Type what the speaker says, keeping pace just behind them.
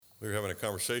We were having a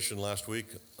conversation last week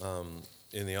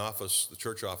in the office, the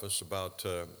church office, about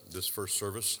this first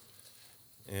service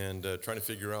and trying to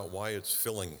figure out why it's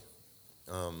filling.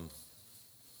 We're going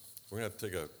to have to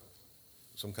take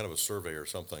some kind of a survey or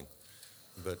something.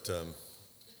 But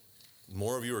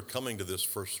more of you are coming to this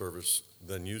first service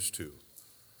than used to.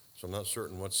 So I'm not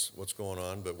certain what's going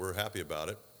on, but we're happy about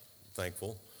it,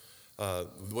 thankful.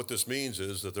 What this means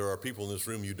is that there are people in this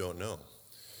room you don't know.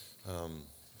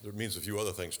 It means a few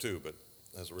other things too, but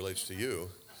as it relates to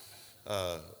you,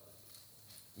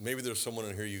 maybe there's someone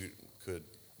in here you could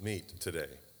meet today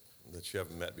that you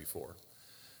haven't met before.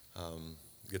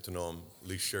 Get to know them, at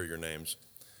least share your names.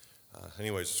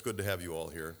 Anyways, it's good to have you all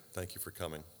here. Thank you for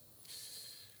coming.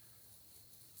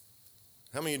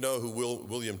 How many of you know who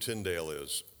William Tyndale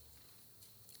is?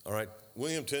 All right,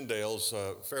 William Tyndale's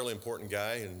a fairly important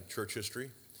guy in church history.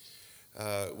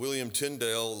 William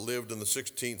Tyndale lived in the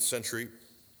 16th century,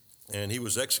 and he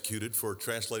was executed for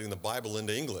translating the Bible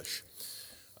into English.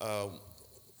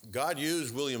 God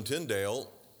used William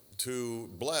Tyndale to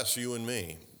bless you and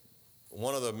me.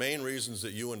 One of the main reasons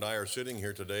that you and I are sitting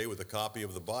here today with a copy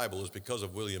of the Bible is because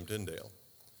of William Tyndale.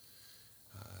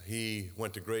 He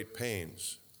went to great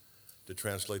pains to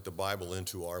translate the Bible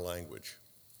into our language.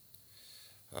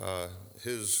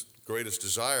 His greatest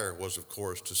desire was, of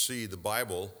course, to see the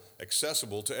Bible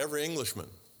accessible to every Englishman,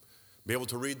 be able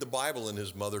to read the Bible in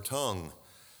his mother tongue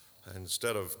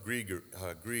instead of Greek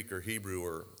or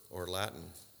Hebrew or Latin.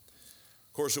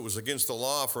 Of course, it was against the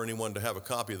law for anyone to have a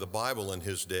copy of the Bible in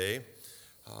his day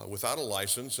without a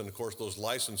license, and of course those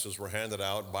licenses were handed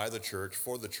out by the church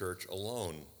for the church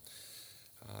alone.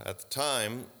 At the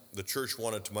time, the church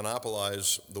wanted to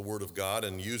monopolize the Word of God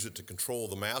and use it to control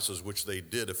the masses, which they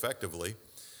did effectively.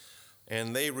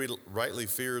 And they rightly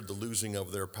feared the losing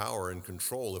of their power and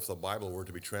control if the Bible were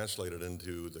to be translated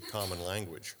into the common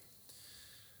language.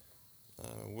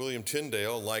 William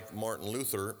Tyndale, like Martin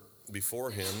Luther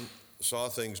before him, saw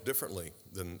things differently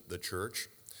than the church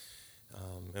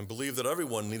and believed that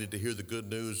everyone needed to hear the good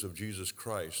news of Jesus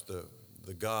Christ,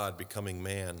 the God becoming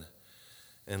man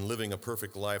and living a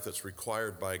perfect life that's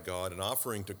required by God and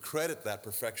offering to credit that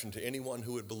perfection to anyone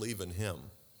who would believe in him.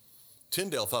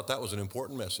 Tyndale thought that was an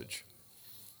important message.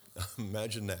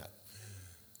 Imagine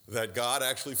that God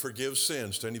actually forgives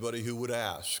sins to anybody who would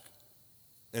ask.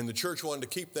 And the church wanted to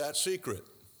keep that secret.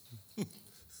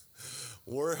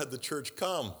 Where had the church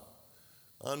come?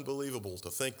 Unbelievable to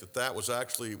think that that was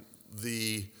actually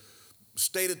the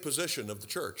stated position of the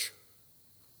church.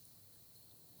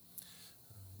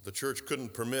 The church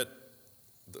couldn't permit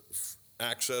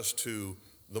access to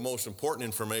the most important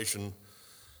information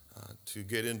to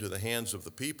get into the hands of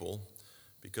the people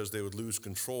because they would lose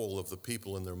control of the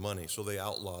people and their money. So they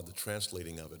outlawed the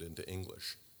translating of it into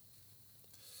English.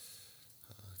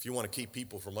 If you want to keep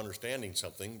people from understanding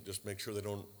something, just make sure they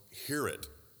don't hear it.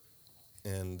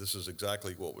 And this is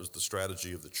exactly what was the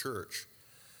strategy of the church.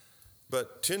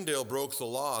 But Tyndale broke the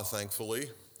law,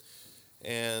 thankfully,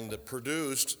 and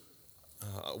produced,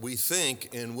 we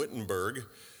think, in Wittenberg,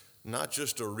 not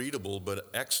just a readable but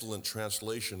excellent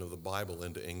translation of the Bible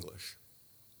into English.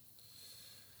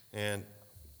 And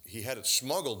he had it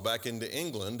smuggled back into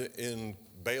England in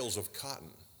bales of cotton.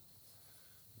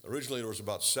 Originally, there was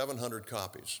about 700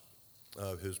 copies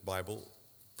of his Bible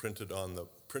printed on the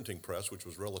printing press, which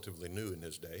was relatively new in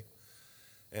his day,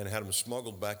 and had them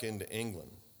smuggled back into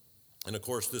England. And of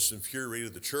course, this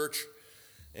infuriated the church,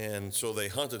 and so they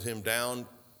hunted him down,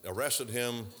 arrested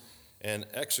him, and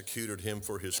executed him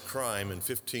for his crime in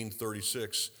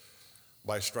 1536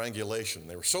 by strangulation.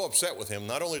 They were so upset with him,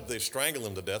 not only did they strangle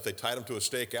him to death, they tied him to a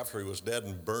stake after he was dead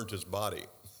and burnt his body.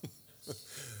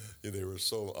 They were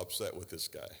so upset with this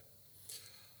guy.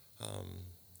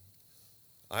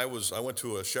 I went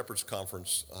to a shepherd's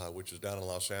conference, which is down in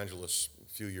Los Angeles a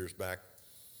few years back,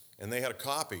 and they had a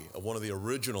copy of one of the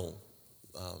original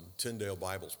Tyndale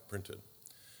Bibles printed,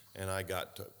 and I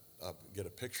got to get a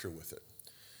picture with it.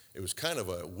 It was kind of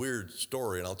a weird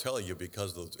story, and I'll tell you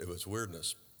because of its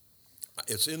weirdness.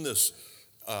 It's in this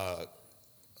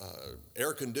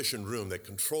air-conditioned room. They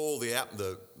control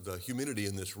the humidity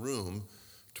in this room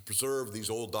to preserve these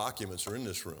old documents are in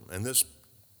this room. And this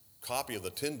copy of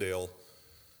the Tyndale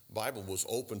Bible was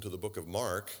open to the book of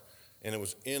Mark, and it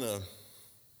was in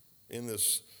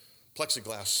this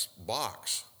plexiglass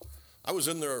box. I was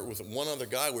in there with one other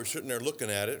guy. We were sitting there looking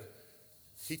at it.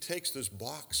 He takes this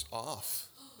box off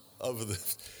of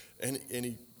and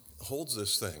he holds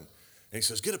this thing. And he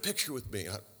says, "Get a picture with me."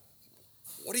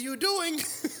 What are you doing?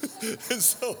 And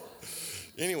so,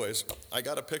 anyways, I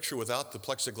got a picture without the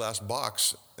plexiglass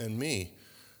box and me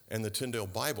and the Tyndale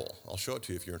Bible. I'll show it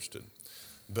to you if you're interested.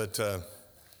 But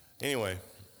Anyway,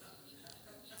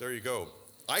 there you go.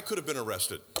 I could have been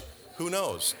arrested. Who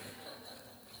knows?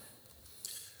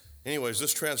 Anyways,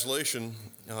 this translation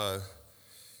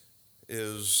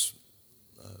is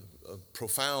a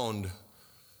profound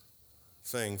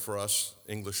thing for us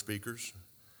English speakers.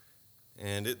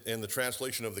 And the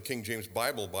translation of the King James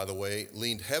Bible, by the way,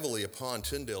 leaned heavily upon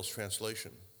Tyndale's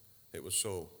translation. It was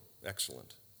so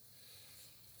excellent.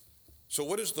 So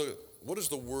what is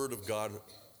the Word of God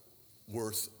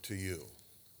worth to you?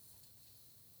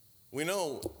 We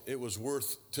know it was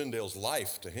worth Tyndale's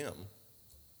life to him.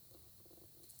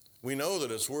 We know that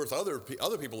it's worth other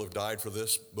people have died for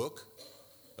this book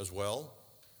as well.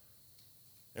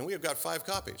 And we have got 5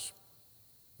 copies,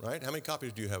 right? How many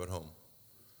copies do you have at home?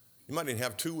 You might even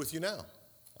have 2 with you now.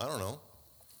 I don't know.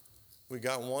 We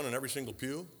got 1 in every single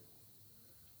pew.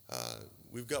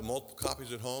 We've got multiple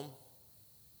copies at home.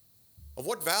 Of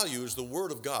what value is the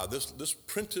Word of God, this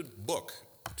printed book,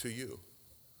 to you?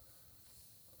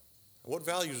 What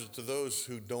value is it to those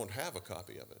who don't have a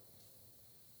copy of it?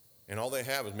 And all they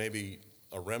have is maybe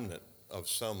a remnant of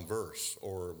some verse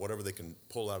or whatever they can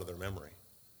pull out of their memory.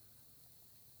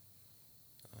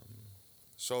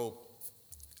 So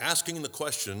asking the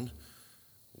question,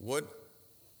 what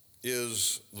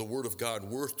is the Word of God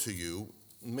worth to you,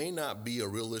 may not be a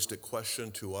realistic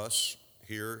question to us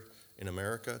here in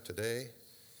America today.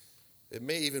 It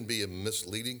may even be a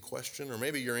misleading question, or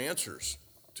maybe your answers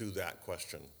to that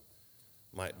question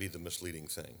might be the misleading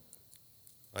thing.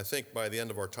 I think by the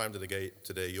end of our time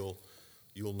today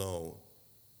you'll know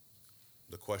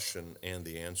the question and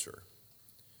the answer.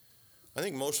 I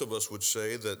think most of us would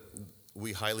say that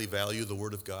we highly value the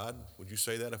Word of God. Would you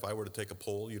say that? If I were to take a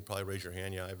poll, you'd probably raise your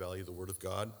hand, yeah, I value the Word of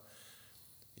God.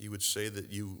 You would say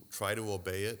that you try to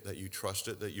obey it, that you trust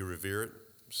it, that you revere it.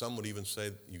 Some would even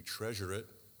say you treasure it.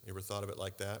 You ever thought of it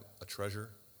like that? A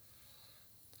treasure?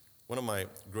 One of my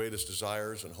greatest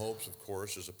desires and hopes, of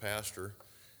course, as a pastor,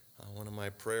 one of my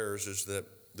prayers is that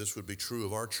this would be true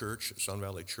of our church, Sun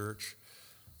Valley Church,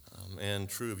 and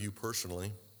true of you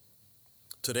personally.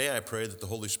 Today I pray that the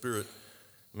Holy Spirit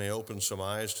may open some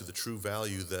eyes to the true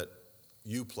value that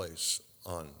you place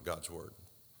on God's Word.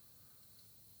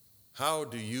 How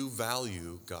do you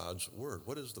value God's Word?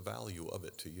 What is the value of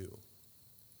it to you?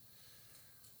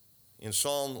 In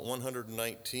Psalm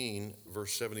 119,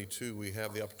 verse 72, we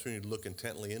have the opportunity to look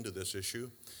intently into this issue.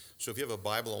 So if you have a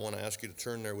Bible, I want to ask you to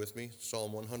turn there with me.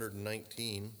 Psalm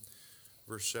 119,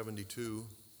 verse 72.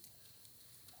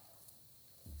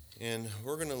 And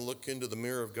we're going to look into the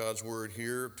mirror of God's Word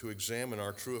here to examine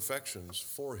our true affections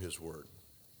for His Word.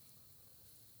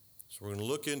 So we're going to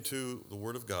look into the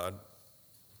Word of God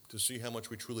to see how much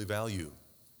we truly value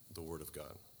the Word of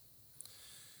God.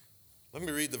 Let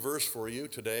me read the verse for you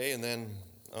today, and then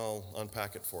I'll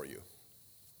unpack it for you.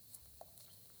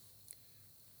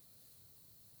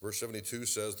 Verse 72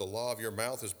 says, "The law of your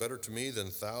mouth is better to me than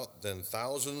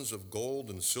thousands of gold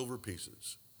and silver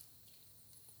pieces."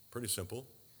 Pretty simple,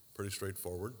 pretty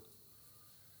straightforward.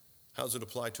 How does it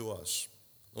apply to us?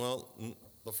 Well,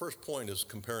 the first point is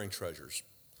comparing treasures.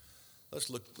 Let's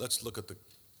look at the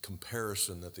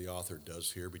comparison that the author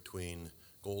does here between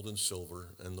gold and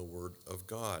silver and the Word of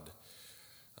God.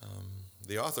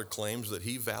 The author claims that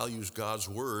he values God's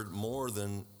Word more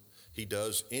than he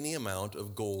does any amount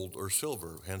of gold or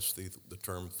silver, hence the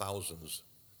term thousands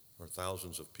or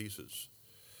thousands of pieces.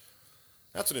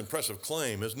 That's an impressive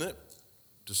claim, isn't it?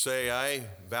 To say I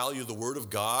value the Word of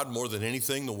God more than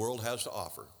anything the world has to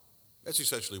offer. That's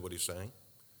essentially what he's saying.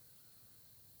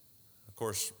 Of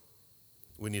course,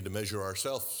 we need to measure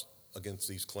ourselves against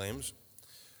these claims.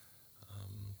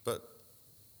 But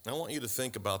I want you to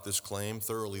think about this claim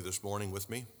thoroughly this morning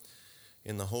with me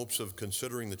in the hopes of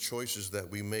considering the choices that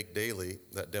we make daily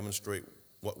that demonstrate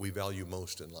what we value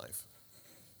most in life.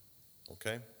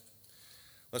 Okay?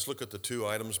 Let's look at the two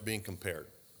items being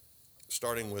compared,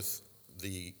 starting with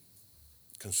the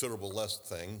considerable less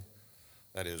thing,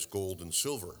 that is gold and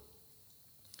silver.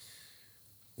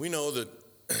 We know that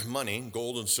money,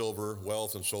 gold and silver,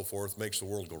 wealth and so forth, makes the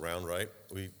world go round, right?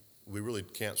 We really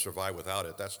can't survive without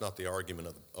it. That's not the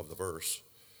argument of the verse.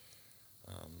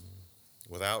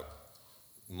 Without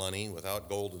money, without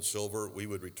gold and silver, we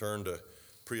would return to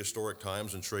prehistoric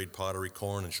times and trade pottery,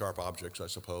 corn, and sharp objects, I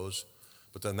suppose.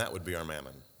 But then that would be our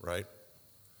mammon, right?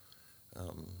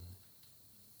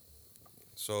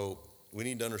 So we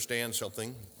need to understand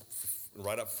something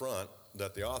right up front,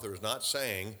 that the author is not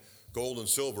saying gold and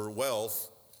silver,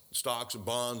 wealth, stocks and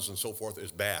bonds and so forth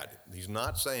is bad. He's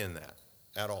not saying that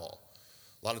at all.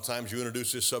 A lot of times you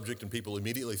introduce this subject and people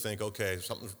immediately think, okay,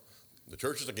 the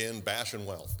church is again bashing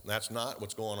wealth. And that's not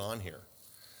what's going on here.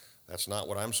 That's not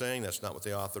what I'm saying. That's not what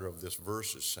the author of this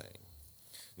verse is saying.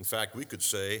 In fact, we could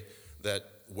say that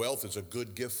wealth is a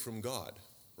good gift from God,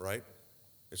 right?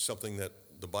 It's something that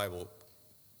the Bible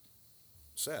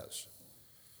says.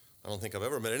 I don't think I've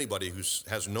ever met anybody who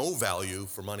has no value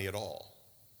for money at all.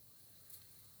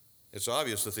 It's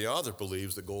obvious that the author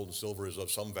believes that gold and silver is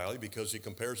of some value because he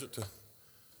compares it to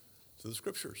the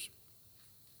Scriptures.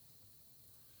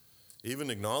 Even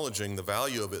acknowledging the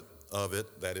value of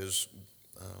it, that is,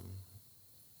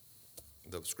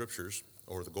 the Scriptures,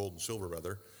 or the gold and silver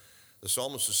rather, the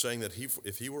psalmist is saying that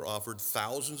if he were offered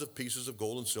thousands of pieces of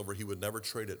gold and silver, he would never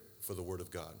trade it for the Word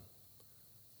of God.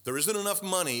 There isn't enough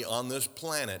money on this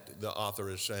planet, the author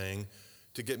is saying,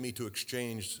 to get me to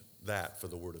exchange that for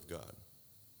the Word of God.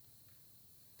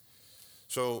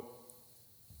 So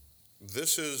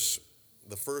this is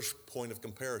the first point of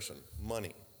comparison,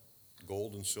 money,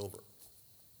 gold and silver.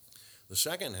 The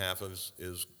second half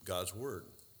is God's Word.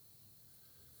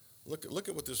 Look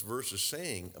at what this verse is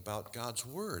saying about God's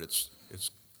Word.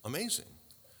 It's amazing.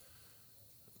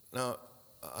 Now,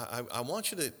 I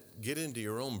want you to get into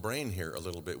your own brain here a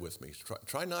little bit with me.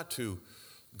 Try not to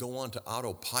go on to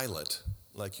autopilot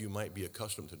like you might be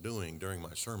accustomed to doing during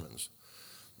my sermons.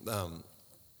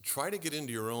 Try to get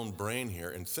into your own brain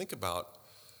here and think about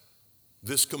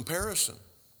this comparison.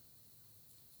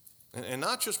 And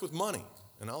not just with money,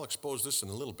 and I'll expose this in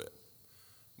a little bit,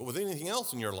 but with anything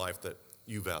else in your life that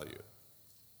you value.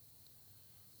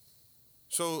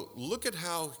 So look at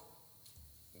how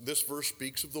this verse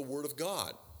speaks of the Word of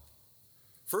God.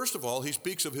 First of all, he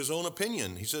speaks of his own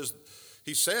opinion. He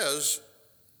says,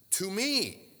 to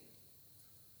me,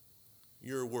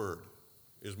 your word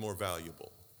is more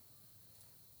valuable.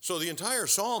 So the entire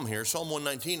psalm here, Psalm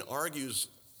 119, argues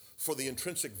for the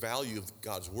intrinsic value of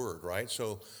God's word, right?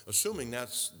 So assuming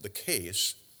that's the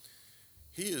case,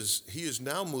 he is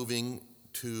now moving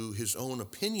to his own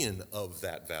opinion of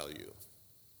that value.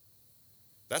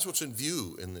 That's what's in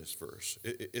view in this verse.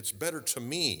 It's better to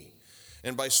me.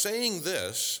 And by saying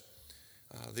this,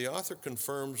 the author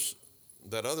confirms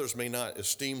that others may not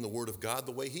esteem the word of God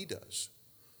the way he does.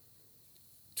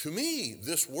 To me,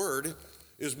 this word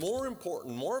is more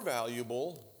important, more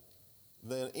valuable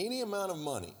than any amount of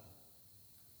money,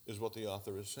 is what the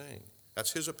author is saying.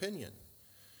 That's his opinion.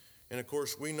 And of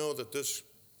course, we know that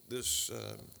this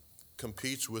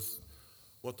competes with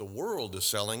what the world is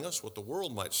selling us, what the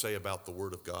world might say about the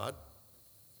Word of God.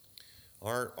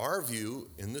 Our view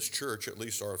in this church, at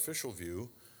least our official view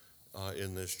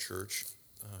in this church,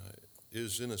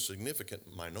 is in a significant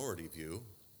minority view.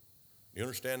 You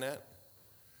understand that?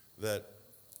 That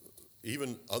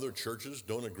even other churches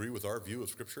don't agree with our view of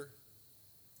Scripture?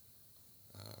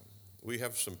 We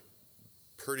have some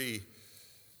pretty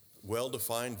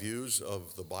well-defined views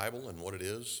of the Bible and what it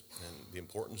is and the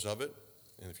importance of it.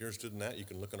 And if you're interested in that, you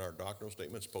can look in our doctrinal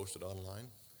statements posted online.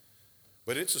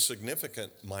 But it's a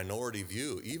significant minority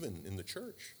view, even in the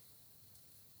church.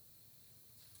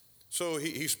 So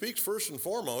he speaks first and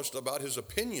foremost about his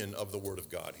opinion of the Word of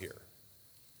God here.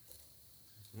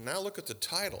 Now look at the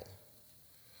title.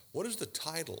 What is the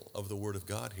title of the Word of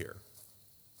God here?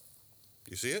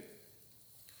 Do you see it?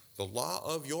 The law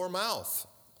of your mouth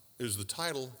is the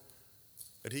title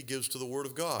that he gives to the Word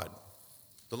of God.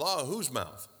 The law of whose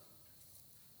mouth?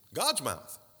 God's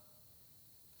mouth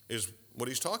is what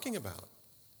he's talking about.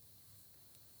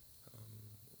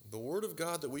 The Word of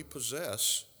God that we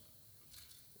possess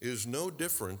is no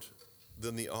different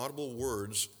than the audible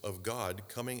words of God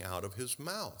coming out of his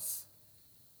mouth.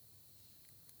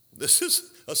 This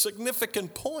is a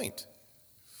significant point.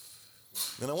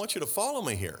 And I want you to follow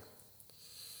me here.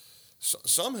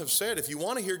 Some have said, if you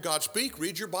want to hear God speak,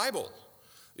 read your Bible.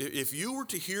 If you were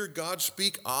to hear God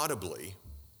speak audibly,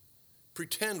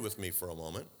 pretend with me for a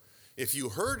moment. If you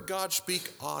heard God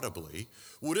speak audibly,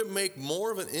 would it make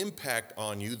more of an impact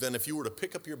on you than if you were to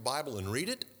pick up your Bible and read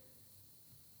it?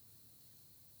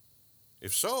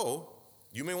 If so,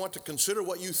 you may want to consider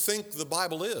what you think the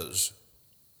Bible is.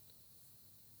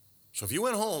 So if you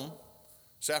went home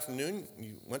this afternoon,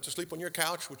 you went to sleep on your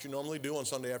couch, which you normally do on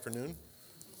Sunday afternoon,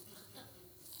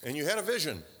 and you had a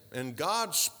vision, and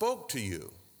God spoke to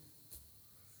you,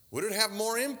 would it have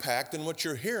more impact than what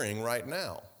you're hearing right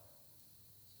now?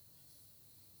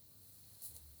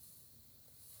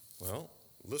 Well,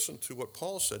 listen to what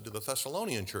Paul said to the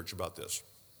Thessalonian church about this.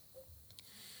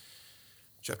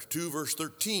 Chapter 2, verse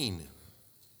 13.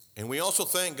 And we also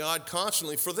thank God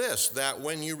constantly for this, that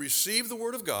when you receive the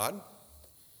word of God,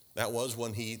 that was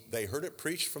when they heard it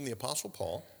preached from the Apostle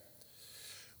Paul,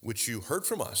 which you heard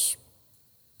from us,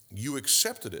 you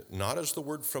accepted it, not as the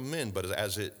word from men, but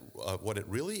as what it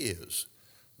really is,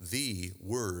 the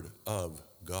word of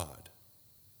God.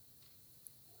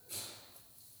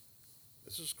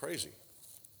 This is crazy.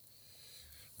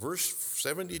 Verse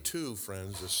 72,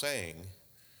 friends, is saying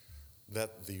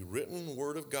that the written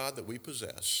word of God that we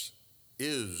possess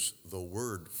is the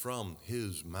word from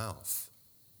his mouth.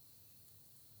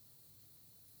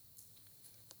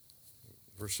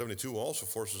 Verse 72 also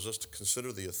forces us to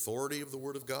consider the authority of the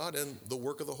word of God and the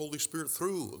work of the Holy Spirit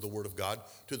through the word of God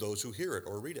to those who hear it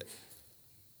or read it.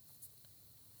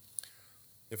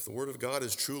 If the word of God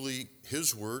is truly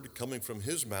his word coming from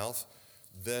his mouth,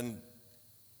 then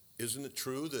isn't it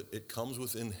true that it comes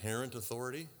with inherent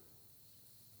authority?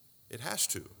 It has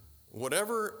to.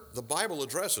 Whatever the Bible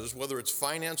addresses, whether it's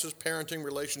finances, parenting,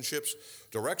 relationships,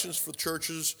 directions for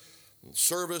churches,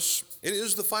 service, it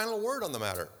is the final word on the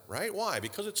matter, right? Why?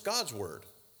 Because it's God's word.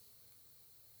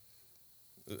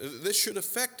 This should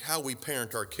affect how we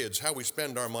parent our kids, how we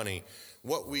spend our money,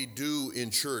 what we do in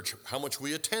church, how much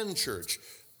we attend church,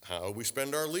 how we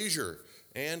spend our leisure,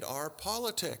 and our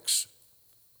politics.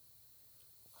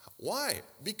 Why?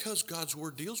 Because God's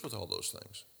word deals with all those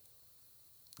things.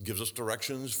 Gives us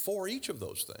directions for each of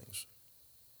those things.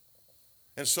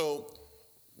 And so,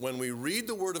 when we read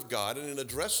the word of God and it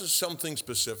addresses something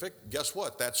specific, guess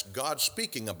what? That's God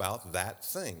speaking about that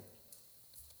thing.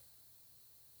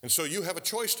 And so you have a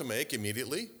choice to make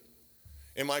immediately.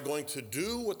 Am I going to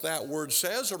do what that word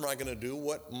says, or am I going to do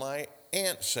what my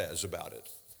aunt says about it?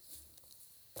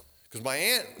 Because my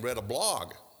aunt read a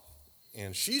blog,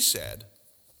 and she said,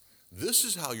 this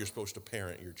is how you're supposed to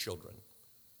parent your children.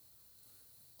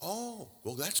 Oh,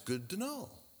 well, that's good to know.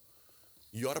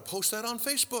 You ought to post that on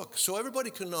Facebook so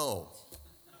everybody can know.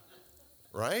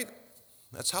 Right?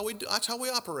 That's how we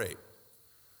operate.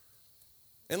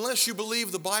 Unless you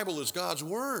believe the Bible is God's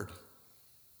word.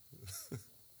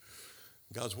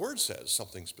 God's word says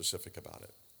something specific about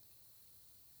it.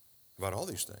 About all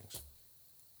these things.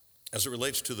 As it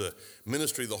relates to the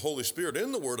ministry of the Holy Spirit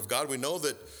in the Word of God, we know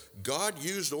that God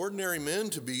used ordinary men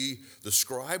to be the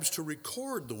scribes to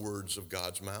record the words of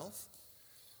God's mouth.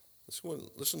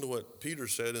 Listen to what Peter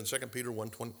said in 2 Peter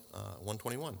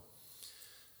 1:21.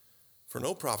 For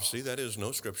no prophecy, that is,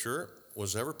 no scripture,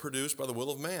 was ever produced by the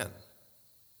will of man.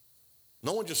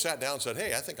 No one just sat down and said,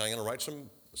 hey, I think I'm going to write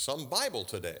some Bible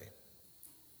today.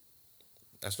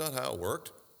 That's not how it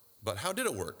worked. But how did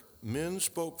it work? Men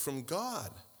spoke from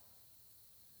God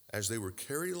as they were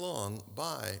carried along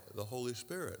by the Holy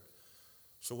Spirit.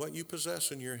 So what you possess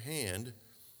in your hand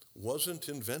wasn't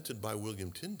invented by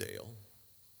William Tyndale.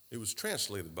 It was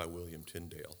translated by William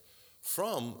Tyndale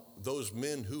from those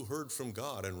men who heard from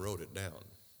God and wrote it down.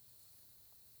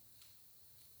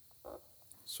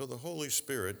 So the Holy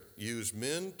Spirit used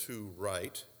men to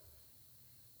write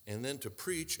and then to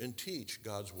preach and teach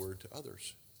God's word to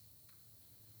others.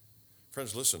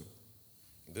 Friends, listen.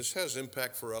 This has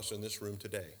impact for us in this room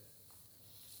today.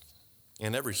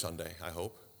 And every Sunday, I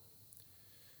hope.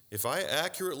 If I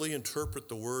accurately interpret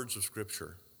the words of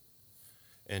Scripture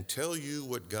and tell you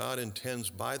what God intends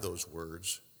by those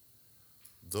words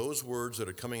that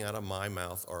are coming out of my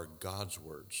mouth are God's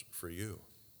words for you.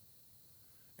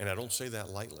 And I don't say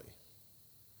that lightly.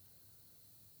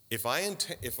 If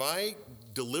I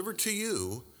deliver to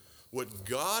you what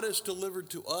God has delivered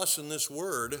to us in this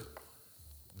word,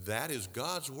 that is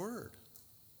God's word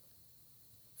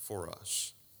for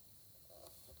us.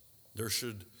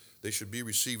 They should be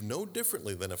received no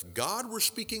differently than if God were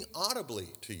speaking audibly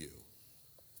to you.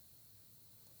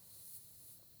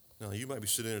 Now, you might be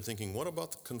sitting there thinking, what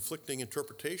about the conflicting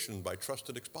interpretation by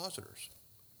trusted expositors?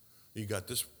 You got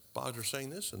this expositor saying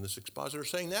this and this expositor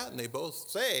saying that, and they both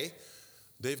say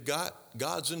they've got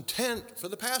God's intent for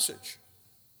the passage.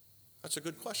 That's a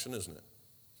good question, isn't it?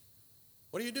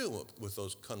 What do you do with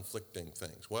those conflicting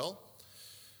things? Well,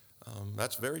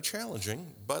 that's very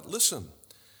challenging, but listen,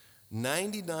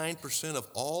 99% of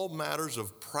all matters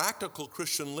of practical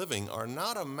Christian living are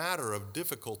not a matter of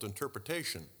difficult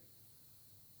interpretation.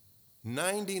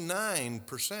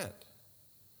 99%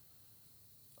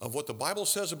 of what the Bible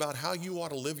says about how you ought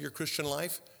to live your Christian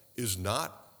life is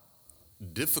not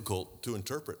difficult to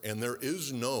interpret, and there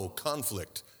is no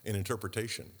conflict in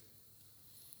interpretation.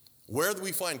 Where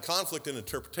we find conflict in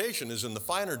interpretation is in the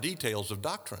finer details of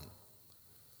doctrine,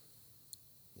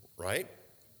 right?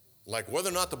 Like whether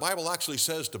or not the Bible actually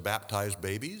says to baptize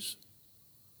babies.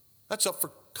 That's up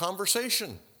for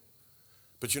conversation.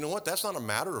 But you know what? That's not a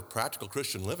matter of practical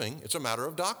Christian living. It's a matter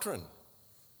of doctrine.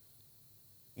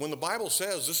 When the Bible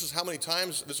says this is how many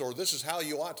times, this is how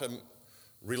you ought to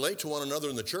relate to one another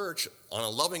in the church on a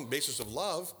loving basis of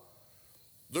love,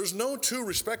 there's no two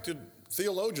respected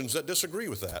theologians that disagree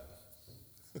with that.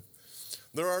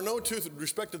 There are no two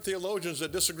respected theologians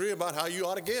that disagree about how you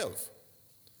ought to give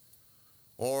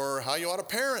or how you ought to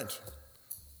parent.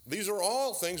 These are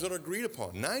all things that are agreed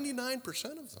upon, 99%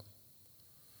 of them.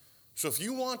 So if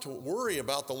you want to worry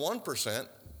about the 1%,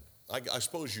 I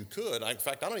suppose you could. In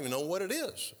fact, I don't even know what it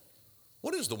is.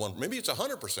 What is the one? Maybe it's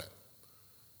 100%.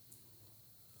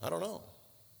 I don't know.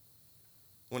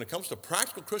 When it comes to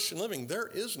practical Christian living, there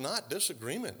is not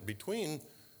disagreement between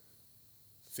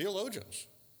theologians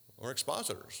or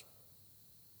expositors.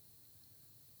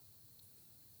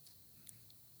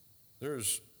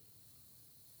 There's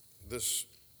this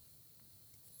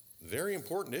very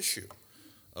important issue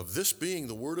of this being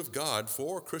the Word of God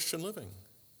for Christian living.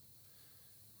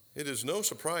 It is no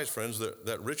surprise, friends,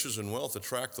 that riches and wealth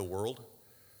attract the world.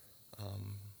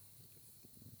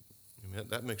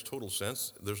 That makes total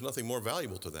sense. There's nothing more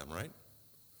valuable to them, right?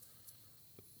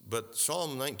 But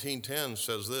Psalm 19:10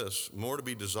 says this, more to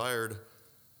be desired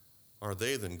are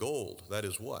they than gold. That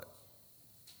is what?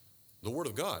 The Word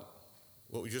of God,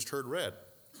 what we just heard read.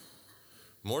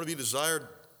 More to be desired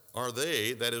are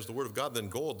they, that is the Word of God, than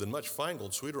gold, than much fine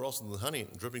gold, sweeter also than the honey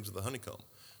and drippings of the honeycomb.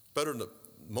 Better than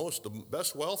the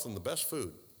best wealth and the best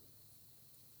food.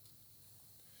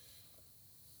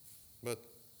 But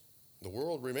the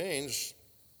world remains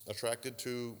attracted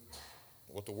to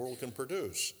what the world can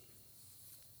produce.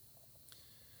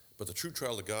 But the true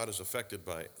child of God is affected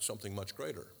by something much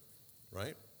greater,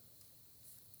 right?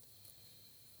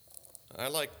 I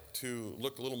like to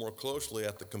look a little more closely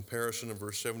at the comparison of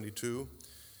verse 72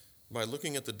 by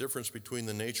looking at the difference between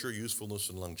the nature, usefulness,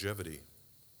 and longevity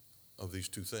of these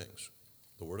two things,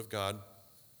 the Word of God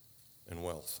and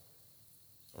wealth.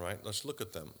 All right, let's look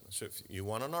at them. So if you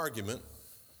want an argument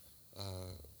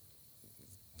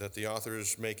that the author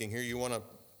is making here, you want to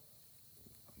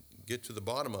get to the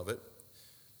bottom of it.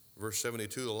 Verse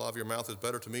 72, the law of your mouth is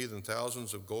better to me than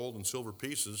thousands of gold and silver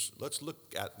pieces. Let's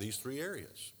look at these three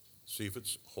areas, see if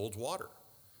it holds water.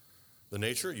 The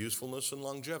nature, usefulness, and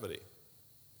longevity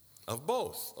of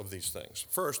both of these things.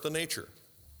 First, the nature.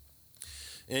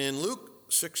 In Luke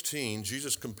 16,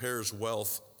 Jesus compares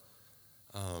wealth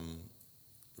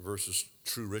versus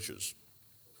true riches.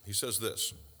 He says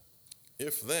this,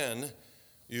 if then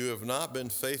you have not been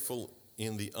faithful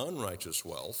in the unrighteous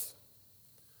wealth,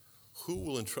 who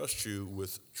will entrust you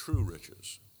with true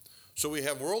riches? So we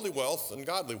have worldly wealth and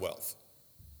godly wealth.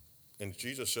 And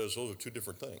Jesus says those are two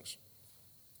different things.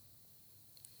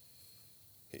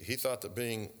 He thought that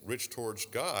being rich towards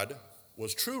God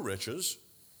was true riches.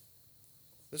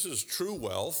 This is true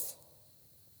wealth.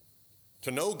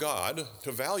 To know God,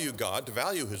 to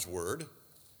value His Word.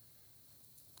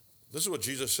 This is what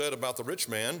Jesus said about the rich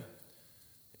man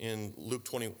in Luke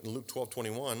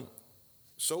 12:21.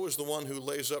 So is the one who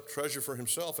lays up treasure for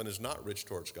himself and is not rich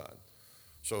towards God.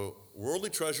 So worldly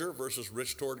treasure versus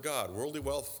rich toward God. Worldly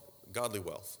wealth, godly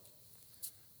wealth.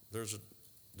 There's a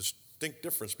distinct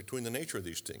difference between the nature of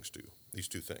these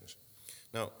two things.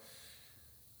 Now,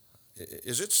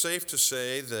 is it safe to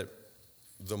say that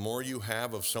the more you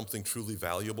have of something truly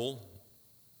valuable,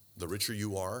 the richer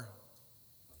you are?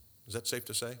 Is that safe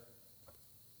to say?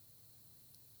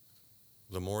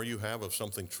 The more you have of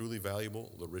something truly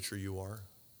valuable, the richer you are?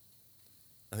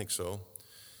 I think so.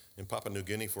 In Papua New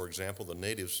Guinea, for example, the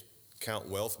natives count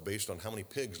wealth based on how many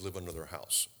pigs live under their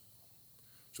house.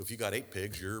 So if you got 8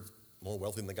 pigs, you're more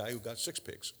wealthy than the guy who got 6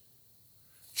 pigs.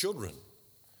 Children,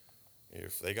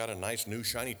 if they got a nice new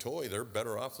shiny toy, they're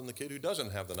better off than the kid who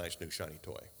doesn't have the nice new shiny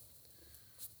toy.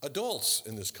 Adults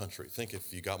in this country think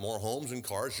if you got more homes and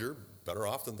cars, you're better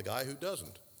off than the guy who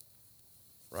doesn't.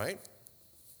 Right?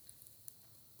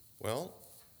 Well,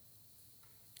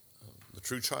 the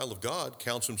true child of God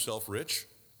counts himself rich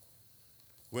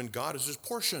when God is his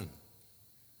portion.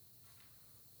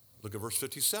 Look at verse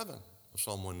 57 of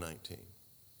Psalm 119.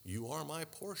 You are my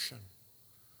portion.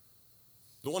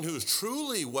 The one who is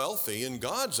truly wealthy in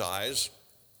God's eyes,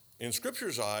 in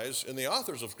Scripture's eyes, in the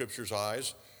authors of Scripture's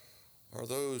eyes, are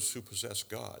those who possess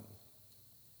God,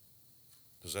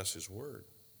 possess His Word.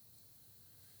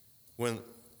 When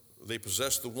they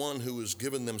possess the one who has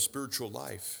given them spiritual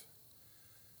life,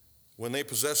 when they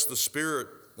possess the Spirit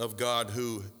of God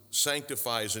who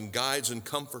sanctifies and guides and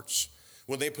comforts,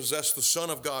 when they possess the Son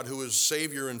of God who is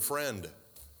Savior and friend,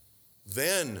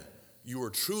 then you are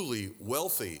truly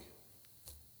wealthy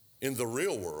in the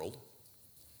real world.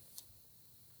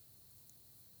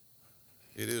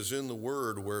 It is in the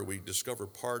Word where we discover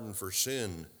pardon for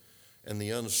sin and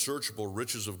the unsearchable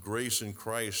riches of grace in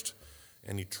Christ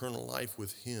and eternal life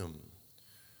with Him.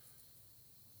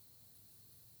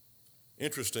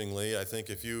 Interestingly, I think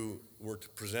if you were to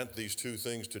present these two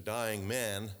things to dying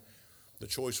man, the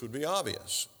choice would be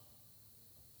obvious.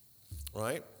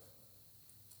 right?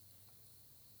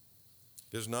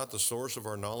 Is not the source of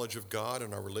our knowledge of God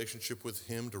and our relationship with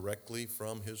Him directly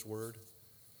from His Word?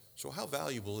 So how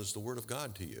valuable is the Word of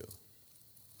God to you?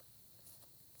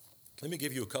 Let me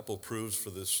give you a couple of proofs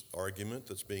for this argument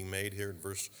that's being made here in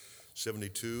verse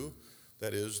 72.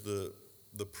 That is the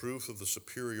proof of the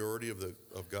superiority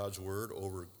of God's Word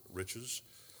over riches.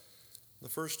 The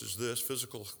first is this: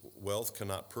 physical wealth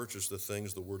cannot purchase the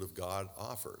things the Word of God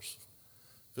offers.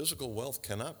 Physical wealth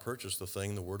cannot purchase the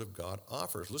thing the Word of God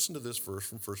offers. Listen to this verse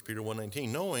from 1 Peter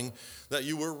 1:19. Knowing that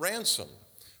you were ransomed.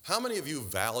 How many of you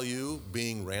value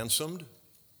being ransomed?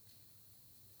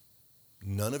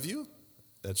 None of you?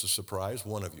 That's a surprise.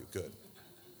 One of you. Good.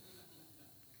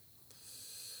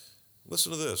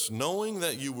 Listen to this. Knowing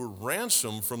that you were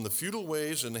ransomed from the futile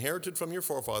ways inherited from your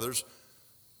forefathers.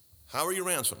 How are you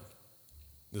ransomed?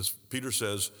 This Peter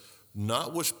says,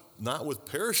 not with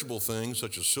perishable things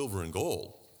such as silver and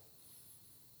gold.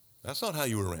 That's not how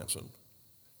you were ransomed.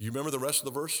 You remember the rest of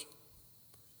the verse?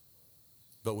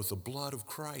 But with the blood of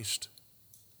Christ.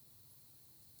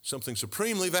 Something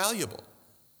supremely valuable.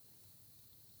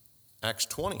 Acts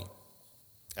 8:20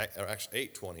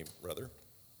 rather.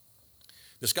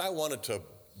 This guy wanted to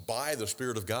buy the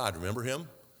Spirit of God. Remember him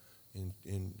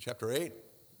in chapter 8?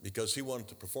 Because he wanted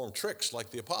to perform tricks like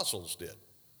the apostles did.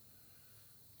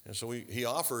 And so he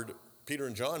offered Peter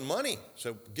and John money.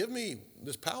 So give me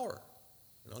this power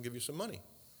and I'll give you some money.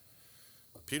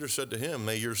 Peter said to him,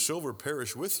 may your silver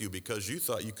perish with you because you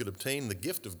thought you could obtain the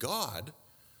gift of God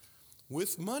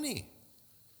with money.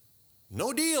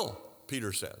 No deal,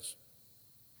 Peter says.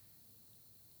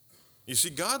 You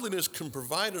see, godliness can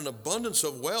provide an abundance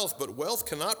of wealth, but wealth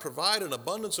cannot provide an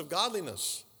abundance of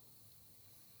godliness.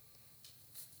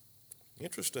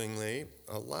 Interestingly,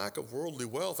 a lack of worldly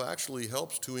wealth actually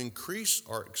helps to increase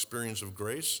our experience of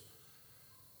grace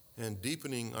and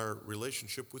deepening our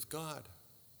relationship with God.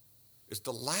 It's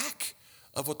the lack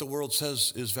of what the world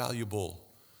says is valuable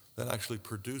that actually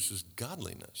produces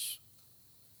godliness.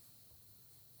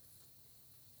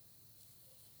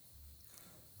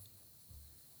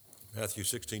 Matthew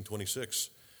 16:26,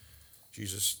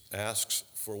 Jesus asks,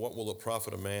 for what will it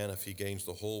profit a man if he gains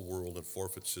the whole world and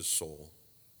forfeits his soul?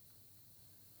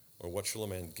 Or what shall a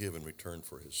man give in return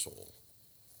for his soul?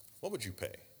 What would you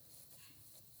pay?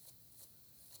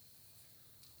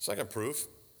 Second proof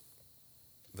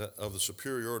of the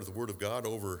superiority of the Word of God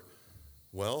over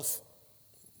wealth,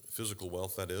 physical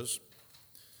wealth that is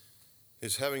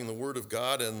having the Word of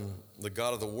God and the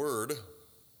God of the Word.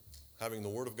 Having the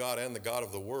Word of God and the God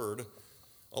of the Word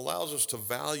allows us to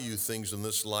value things in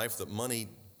this life that money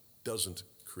doesn't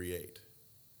create.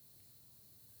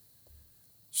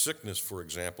 Sickness, for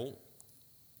example,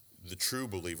 the true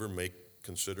believer may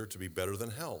consider to be better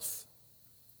than health.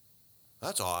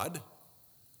 That's odd.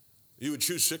 You would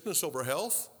choose sickness over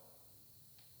health?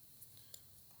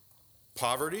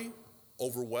 Poverty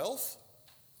over wealth?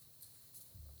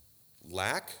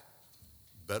 Lack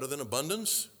better than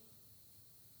abundance?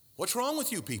 What's wrong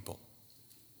with you people?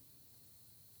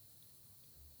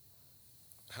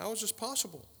 How is this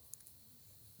possible?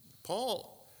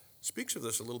 Paul speaks of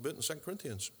this a little bit in 2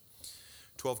 Corinthians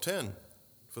 12:10.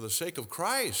 For the sake of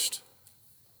Christ,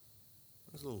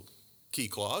 there's a little key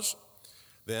clause,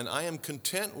 then I am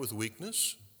content with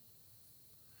weakness.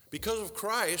 Because of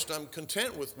Christ, I'm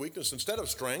content with weakness instead of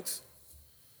strength.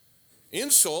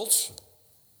 Insults,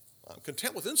 I'm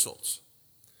content with insults.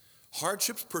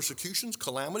 Hardships, persecutions,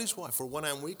 calamities, why? For when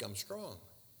I'm weak, I'm strong.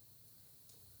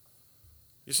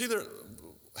 You see,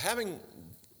 having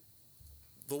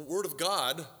the Word of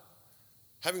God,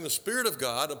 having the Spirit of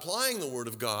God, applying the Word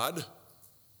of God,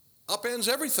 upends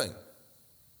everything.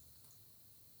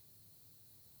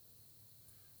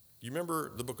 You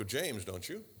remember the book of James, don't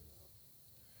you?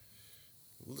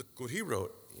 Look what he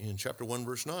wrote in chapter 1,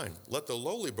 verse 9. Let the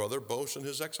lowly brother boast in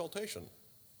his exaltation.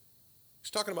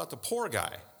 He's talking about the poor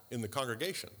guy in the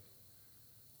congregation.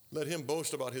 Let him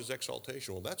boast about his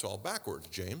exaltation. Well, that's all backwards,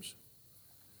 James.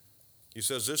 He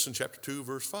says this in chapter 2,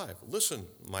 verse 5. Listen,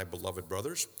 my beloved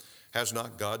brothers, has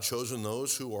not God chosen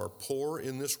those who are poor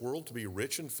in this world to be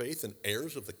rich in faith and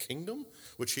heirs of the kingdom,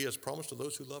 which he has promised to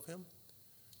those who love him?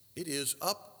 It is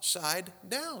upside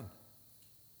down.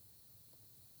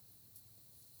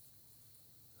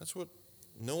 That's what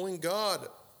knowing God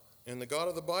and the God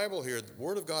of the Bible here, the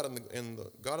Word of God and the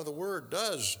God of the Word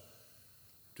does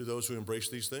to those who embrace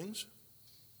these things.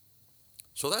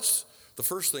 So that's the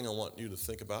first thing I want you to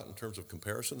think about in terms of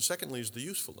comparison. Secondly is the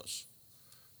usefulness.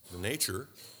 The nature,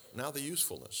 now the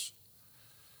usefulness.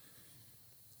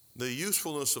 The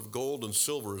usefulness of gold and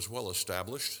silver is well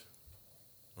established,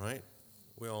 right?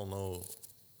 We all know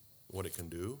what it can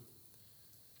do.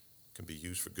 can be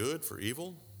used for good, for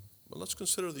evil. But let's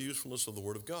consider the usefulness of the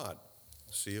Word of God.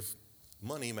 See if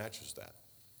money matches that.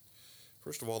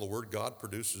 First of all, the Word of God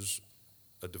produces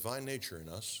a divine nature in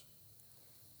us.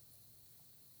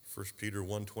 1 Peter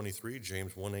 1:23,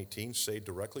 James 1:18 say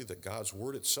directly that God's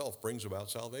Word itself brings about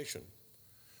salvation,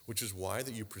 which is why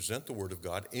that you present the Word of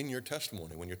God in your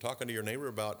testimony. When you're talking to your neighbor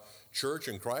about church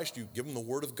and Christ, you give them the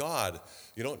Word of God.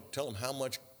 You don't tell them how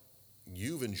much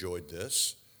you've enjoyed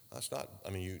this. That's not,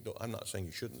 I'm not saying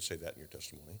you shouldn't say that in your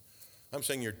testimony. I'm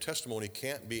saying your testimony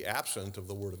can't be absent of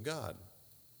the Word of God,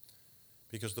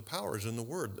 because the power is in the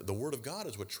Word. The Word of God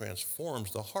is what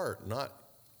transforms the heart, not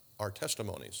our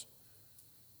testimonies.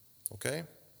 Okay?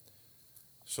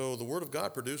 So the Word of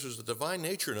God produces the divine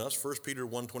nature in us. 1 Peter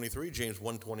 1:23, James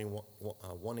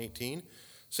 1:18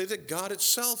 say that God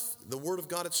itself, the Word of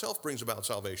God itself, brings about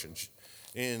salvation.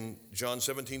 In John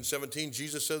 17:17,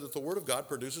 Jesus said that the Word of God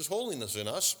produces holiness in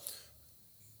us.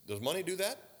 Does money do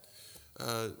that?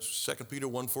 2 Peter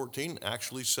 1:14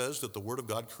 actually says that the Word of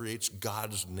God creates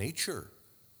God's nature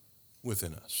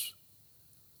within us.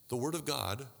 The Word of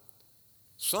God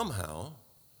somehow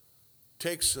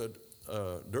takes a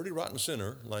dirty, rotten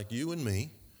sinner like you and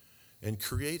me and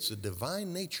creates a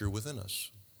divine nature within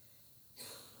us.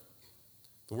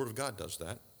 The Word of God does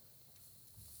that.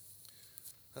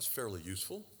 That's fairly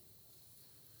useful.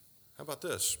 How about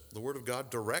this? The Word of God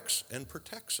directs and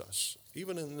protects us.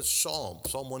 Even in this Psalm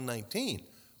 119,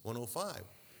 105,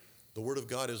 the Word of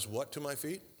God is what to my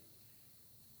feet?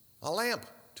 A lamp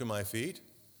to my feet.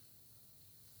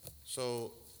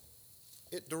 So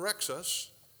it directs us,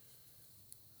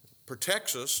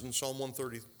 protects us in Psalm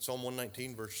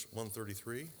 119, verse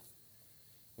 133.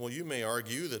 Well, you may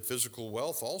argue that physical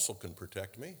wealth also can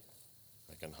protect me.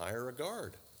 I can hire a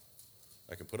guard.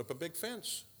 I can put up a big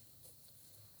fence.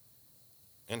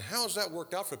 And how has that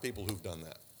worked out for people who've done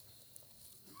that?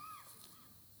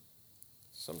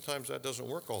 Sometimes that doesn't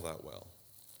work all that well.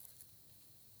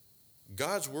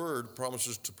 God's Word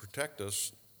promises to protect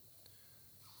us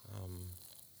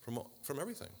from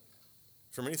everything,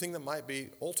 from anything that might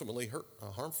be ultimately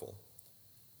harmful.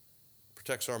 It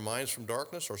protects our minds from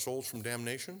darkness, our souls from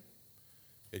damnation.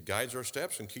 It guides our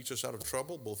steps and keeps us out of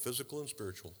trouble, both physical and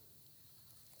spiritual.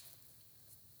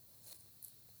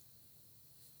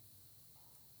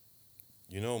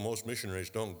 You know, most missionaries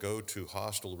don't go to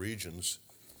hostile regions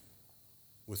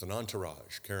with an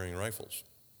entourage carrying rifles.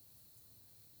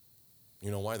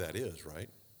 You know why that is, right?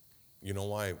 You know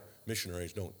why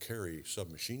missionaries don't carry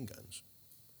submachine guns?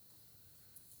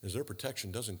 Is their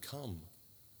protection doesn't come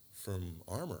from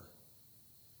armor,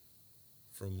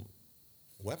 from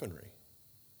weaponry.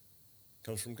 It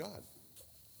comes from God.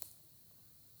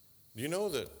 Do you know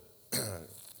that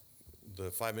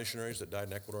the 5 missionaries that died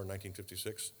in Ecuador in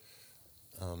 1956,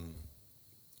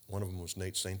 one of them was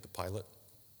Nate Saint, the pilot,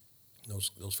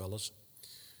 those fellas?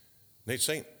 Nate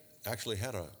Saint actually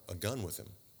had a gun with him,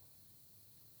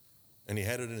 and he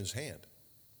had it in his hand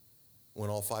when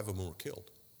all 5 of them were killed.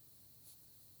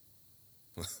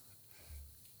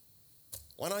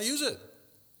 Why not use it?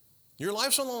 Your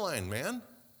life's on the line, man.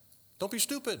 Don't be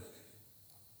stupid.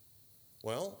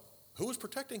 Well, who was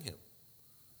protecting him?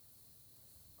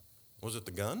 Was it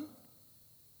the gun?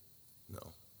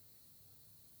 No.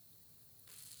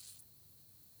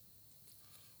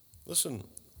 Listen,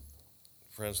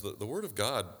 friends, the Word of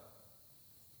God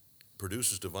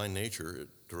produces divine nature. It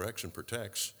directs and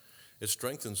protects. It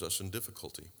strengthens us in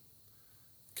difficulty.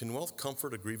 Can wealth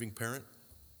comfort a grieving parent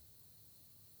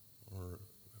or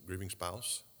a grieving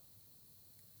spouse?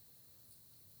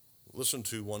 Listen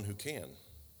to one who can.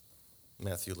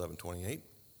 Matthew 11:28.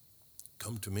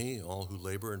 Come to me, all who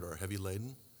labor and are heavy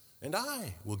laden, and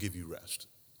I will give you rest.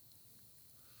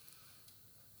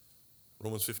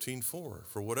 Romans 15:4.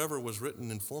 For whatever was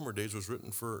written in former days was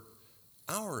written for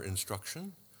our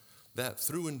instruction, that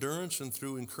through endurance and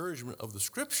through encouragement of the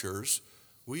Scriptures,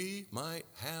 we might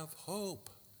have hope.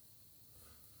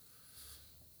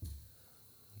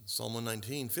 Psalm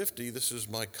 119:50, this is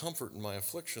my comfort in my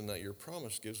affliction, that your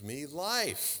promise gives me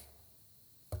life.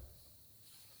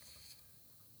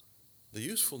 The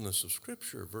usefulness of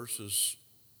Scripture versus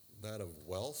that of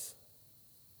wealth,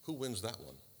 who wins that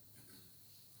one?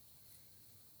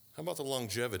 How about the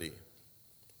longevity?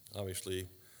 Obviously,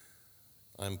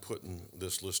 I'm putting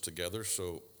this list together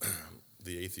so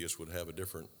the atheist would have a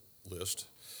different list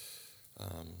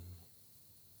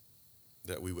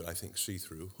that we would, I think, see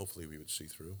through. Hopefully we would see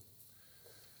through.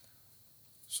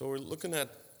 So we're looking at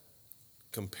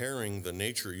comparing the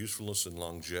nature, usefulness, and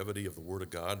longevity of the Word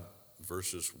of God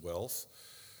versus wealth.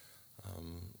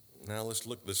 Now let's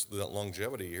look at that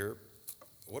longevity here.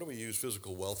 What do we use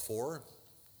physical wealth for?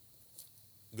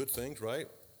 good things, right?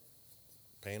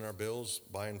 Paying our bills,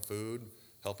 buying food,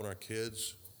 helping our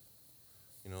kids,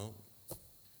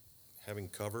 having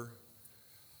cover.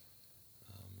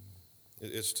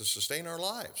 It's to sustain our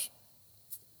lives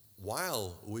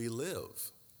while we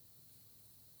live.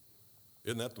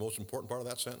 Isn't that the most important part of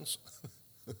that sentence?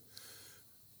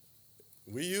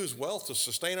 We use wealth to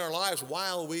sustain our lives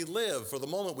while we live. For the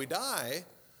moment we die,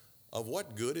 of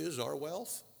what good is our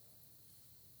wealth?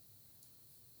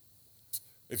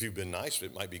 If you've been nice,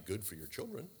 it might be good for your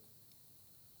children.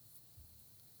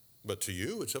 But to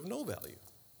you, it's of no value.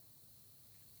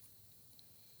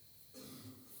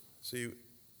 See,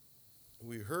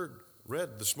 we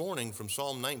read this morning from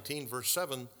Psalm 19, verse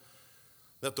 7,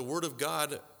 that the Word of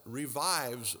God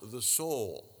revives the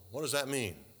soul. What does that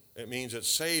mean? It means it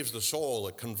saves the soul.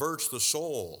 It converts the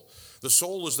soul. The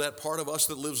soul is that part of us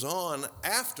that lives on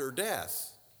after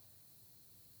death.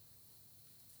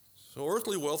 So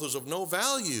earthly wealth is of no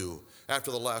value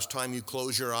after the last time you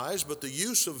close your eyes, but the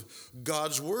use of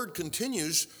God's Word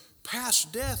continues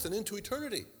past death and into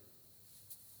eternity.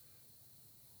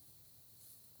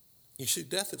 You see,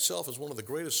 death itself is one of the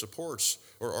greatest supports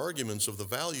or arguments of the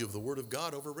value of the Word of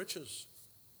God over riches.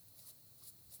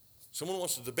 Someone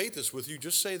wants to debate this with you,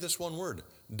 just say this one word,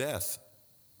 death.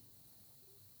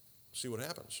 See what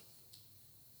happens.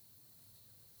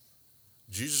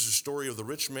 Jesus' story of the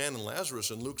rich man and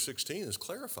Lazarus in Luke 16 is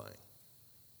clarifying.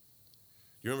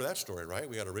 You remember that story, right?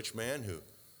 We had a rich man who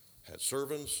had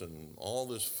servants and all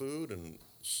this food and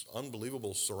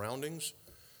unbelievable surroundings.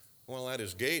 Well, at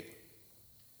his gate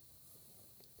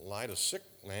lied a sick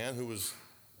man who was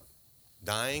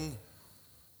dying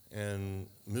and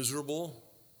miserable,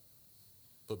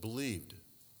 but believed.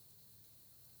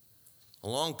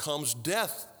 Along comes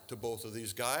death to both of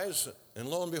these guys, and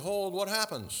lo and behold, what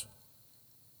happens?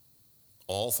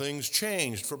 All things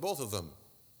changed for both of them,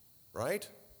 right?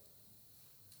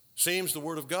 Seems the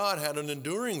Word of God had an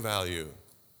enduring value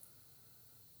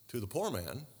to the poor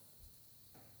man.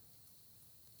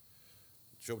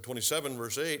 Job 27,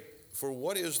 verse 8, for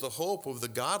what is the hope of the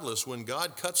godless when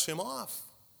God cuts him off?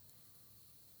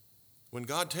 When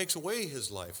God takes away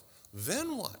his life,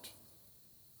 then what?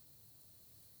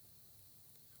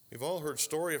 We've all heard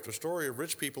story after story of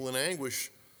rich people in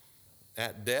anguish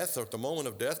at death or at the moment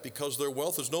of death because their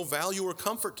wealth is no value or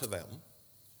comfort to them.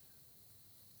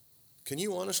 Can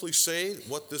you honestly say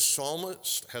what this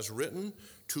psalmist has written?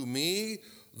 To me,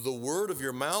 the word of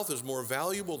your mouth is more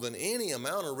valuable than any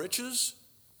amount of riches.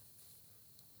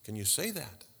 Can you say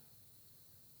that?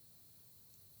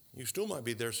 You still might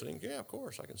be there saying, yeah, of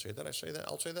course, I can say that. I say that.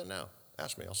 I'll say that now.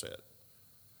 Ask me, I'll say it.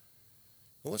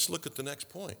 Well, let's look at the next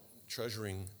point,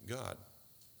 treasuring God.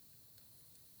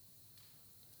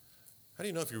 How do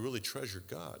you know if you really treasure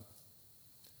God?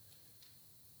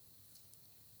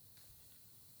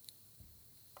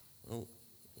 Oh,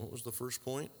 what was the first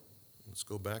point? Let's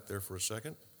go back there for a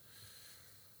second.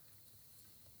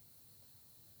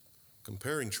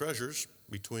 Comparing treasures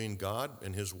between God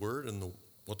and His Word and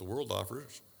what the world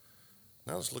offers.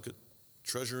 Now let's look at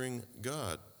treasuring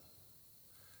God.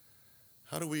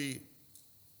 How do we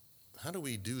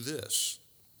do this?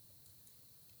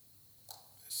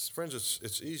 Friends,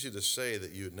 it's easy to say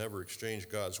that you'd never exchange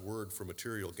God's Word for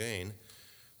material gain,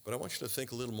 but I want you to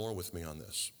think a little more with me on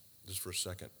this, just for a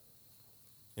second.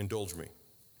 Indulge me.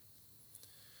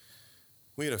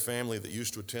 We had a family that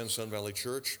used to attend Sun Valley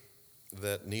Church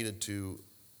that needed to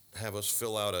have us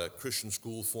fill out a Christian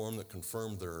school form that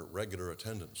confirmed their regular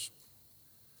attendance.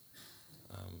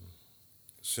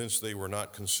 Since they were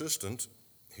not consistent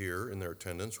here in their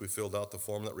attendance, we filled out the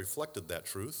form that reflected that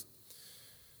truth.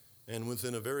 And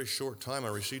within a very short time, I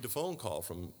received a phone call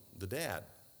from the dad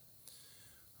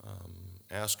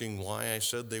asking why I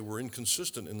said they were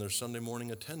inconsistent in their Sunday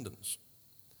morning attendance.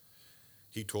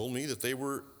 He told me that they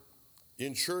were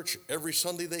in church every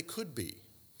Sunday they could be,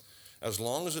 as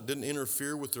long as it didn't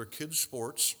interfere with their kids'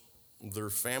 sports, their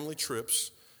family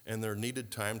trips, and their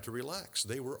needed time to relax.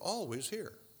 They were always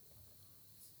here.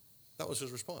 That was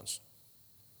his response.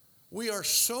 We are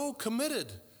so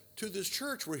committed to this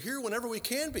church. We're here whenever we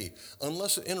can be,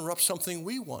 unless it interrupts something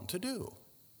we want to do,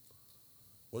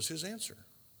 was his answer.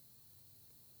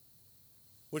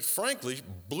 Which frankly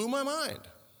blew my mind.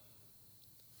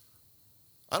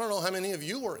 I don't know how many of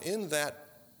you are in that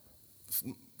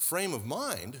frame of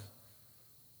mind,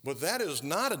 but that is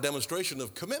not a demonstration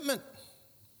of commitment.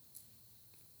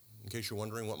 In case you're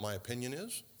wondering what my opinion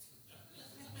is.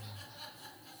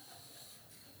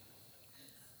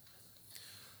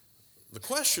 The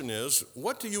question is,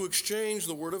 what do you exchange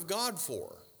the Word of God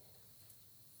for?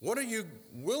 What are you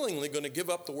willingly going to give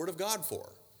up the Word of God for?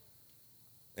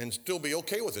 and still be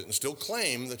okay with it and still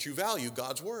claim that you value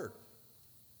God's word.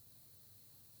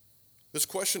 This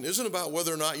question isn't about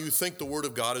whether or not you think the word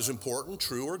of God is important,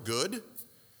 true, or good.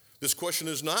 This question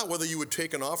is not whether you would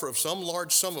take an offer of some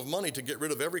large sum of money to get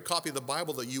rid of every copy of the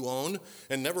Bible that you own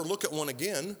and never look at one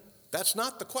again. That's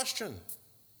not the question.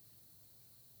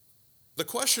 The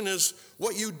question is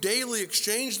what you daily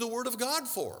exchange the word of God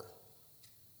for.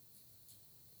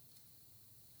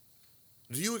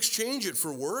 Do you exchange it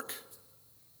for work,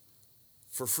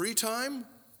 for free time,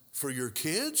 for your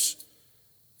kids,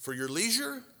 for your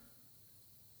leisure?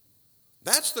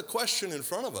 That's the question in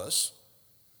front of us,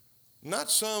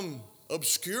 not some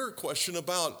obscure question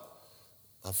about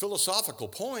a philosophical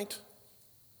point.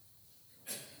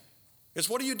 It's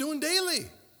what are you doing daily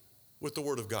with the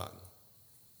Word of God?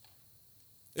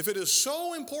 If it is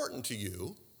so important to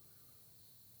you,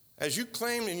 as you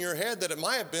claimed in your head that it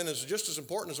might have been just as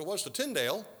important as it was to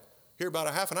Tyndale here about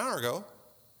a half an hour ago,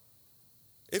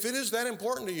 if it is that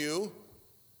important to you,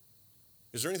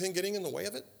 is there anything getting in the way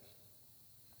of it?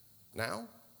 Now?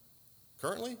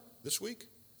 Currently? This week?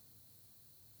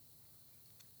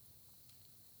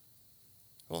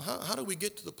 Well, how do we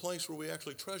get to the place where we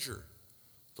actually treasure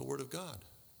the Word of God?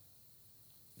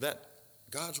 That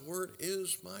God's Word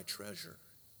is my treasure.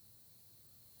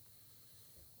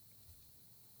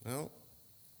 Well,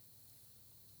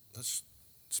 let's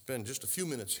spend just a few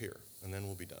minutes here, and then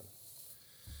we'll be done.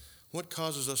 What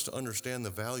causes us to understand the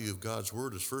value of God's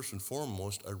Word is first and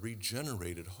foremost a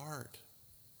regenerated heart.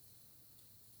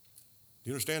 Do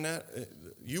you understand that?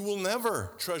 You will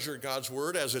never treasure God's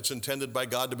Word as it's intended by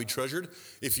God to be treasured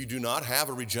if you do not have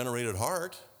a regenerated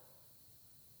heart.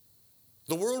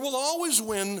 The world will always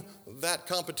win that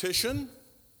competition.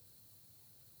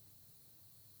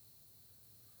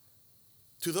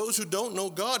 To those who don't know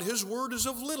God, His Word is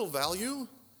of little value.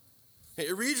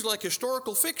 It reads like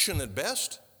historical fiction at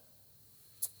best.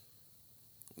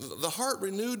 The heart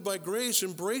renewed by grace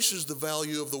embraces the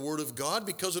value of the Word of God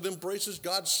because it embraces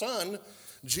God's Son,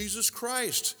 Jesus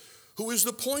Christ, who is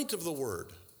the point of the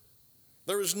Word.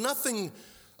 There is nothing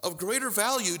of greater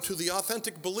value to the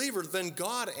authentic believer than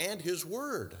God and His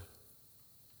Word.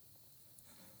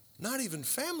 Not even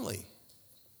family.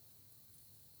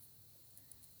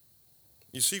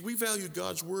 You see, we value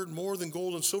God's Word more than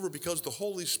gold and silver because the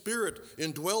Holy Spirit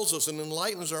indwells us and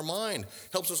enlightens our mind,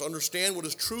 helps us understand what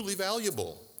is truly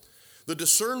valuable. The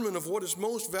discernment of what is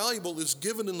most valuable is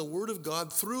given in the Word of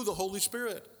God through the Holy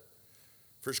Spirit.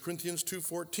 1 Corinthians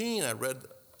 2:14, I read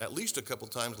at least a couple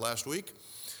times last week.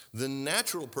 The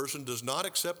natural person does not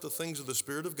accept the things of the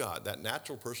Spirit of God. That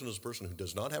natural person is a person who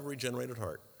does not have a regenerated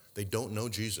heart. They don't know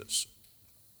Jesus.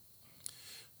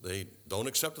 They don't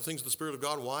accept the things of the Spirit of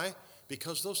God. Why?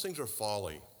 Because those things are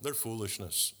folly. They're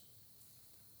foolishness.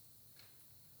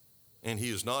 And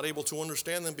he is not able to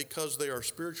understand them because they are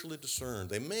spiritually discerned.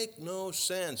 They make no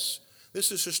sense.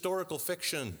 This is historical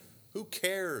fiction. Who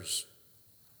cares?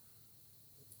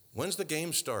 When's the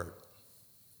game start?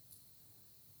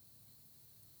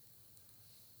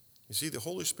 You see, the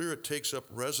Holy Spirit takes up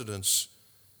residence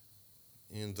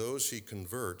in those he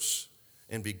converts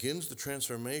and begins the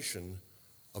transformation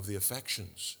of the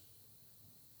affections.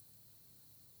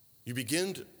 You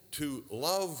begin to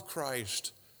love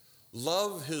Christ,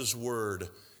 love His Word.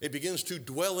 It begins to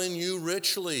dwell in you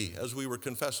richly, as we were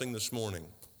confessing this morning.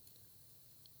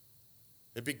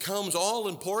 It becomes all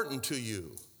important to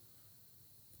you.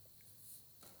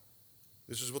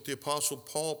 This is what the Apostle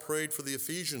Paul prayed for the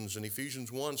Ephesians in Ephesians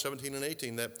 1:17 and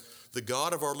 18, that the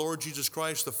God of our Lord Jesus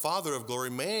Christ, the Father of glory,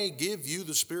 may give you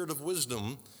the spirit of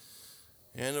wisdom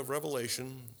and of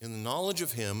revelation in the knowledge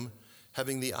of Him,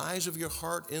 having the eyes of your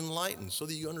heart enlightened, so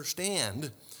that you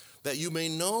understand that you may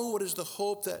know what is the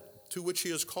hope that to which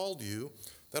He has called you,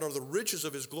 that are the riches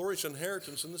of His glorious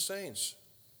inheritance in the saints.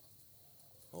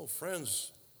 Oh,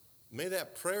 friends, may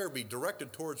that prayer be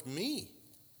directed towards me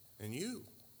and you.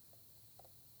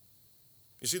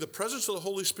 You see, the presence of the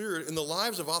Holy Spirit in the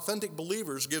lives of authentic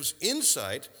believers gives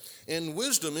insight and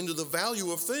wisdom into the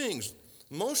value of things,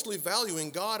 mostly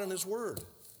valuing God and His Word.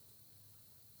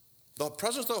 The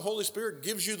presence of the Holy Spirit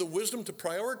gives you the wisdom to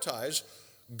prioritize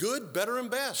good, better, and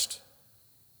best.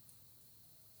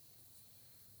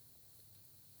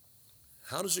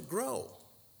 How does it grow?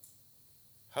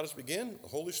 How does it begin? The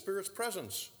Holy Spirit's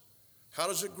presence. How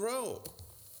does it grow?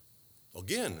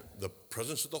 Again, the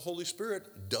presence of the Holy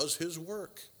Spirit does His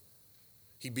work.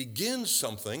 He begins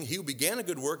something. He who began a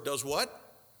good work does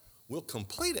what? Will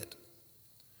complete it.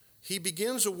 He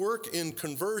begins a work in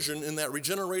conversion, in that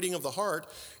regenerating of the heart,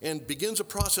 and begins a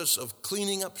process of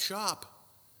cleaning up shop,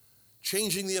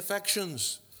 changing the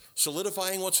affections,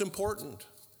 solidifying what's important.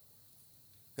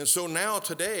 And so now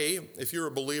today, if you're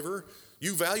a believer,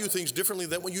 you value things differently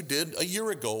than what you did a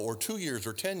year ago or 2 years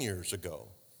or 10 years ago.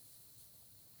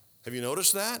 Have you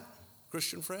noticed that,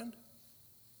 Christian friend?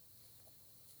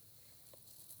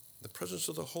 The presence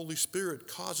of the Holy Spirit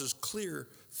causes clear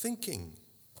thinking.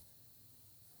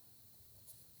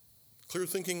 Clear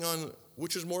thinking on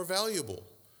which is more valuable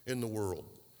in the world,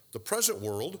 the present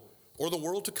world or the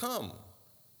world to come.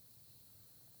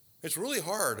 It's really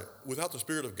hard without the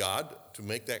Spirit of God to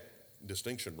make that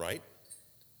distinction right.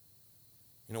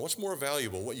 You know, what's more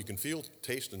valuable, what you can feel,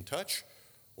 taste, and touch,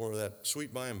 or that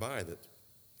sweet by and by that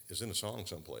is in a song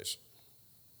someplace?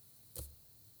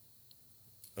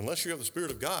 Unless you have the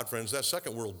Spirit of God, friends, that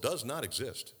second world does not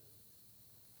exist.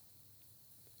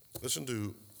 Listen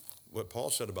to what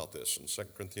Paul said about this in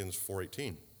 2 Corinthians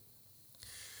 4:18.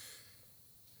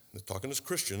 He's talking as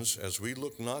Christians, as we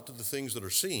look not to the things that are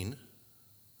seen,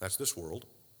 that's this world,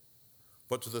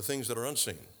 but to the things that are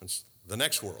unseen, it's the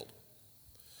next world.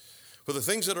 For the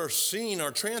things that are seen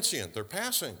are transient, they're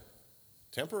passing,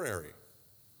 temporary,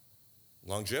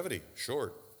 longevity,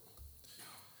 short.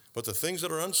 But the things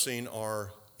that are unseen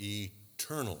are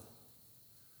eternal.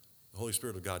 The Holy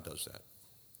Spirit of God does that.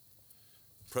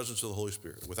 Presence of the Holy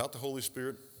Spirit. Without the Holy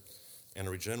Spirit and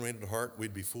a regenerated heart,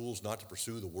 we'd be fools not to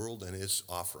pursue the world and its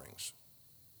offerings.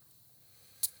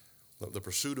 The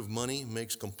pursuit of money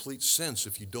makes complete sense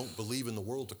if you don't believe in the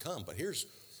world to come. But here's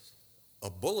a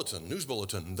bulletin, news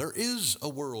bulletin. There is a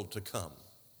world to come.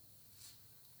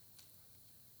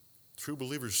 True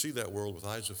believers see that world with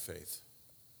eyes of faith.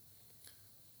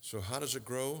 So how does it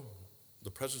grow?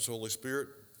 The presence of the Holy Spirit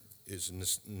is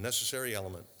a necessary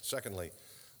element. Secondly,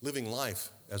 living life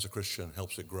as a Christian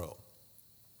helps it grow.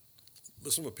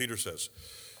 Listen to what Peter says.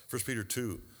 1 Peter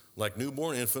 2, like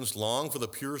newborn infants, long for the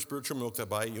pure spiritual milk that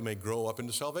by it you may grow up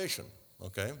into salvation.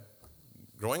 Okay?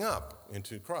 Growing up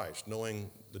into Christ,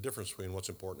 knowing the difference between what's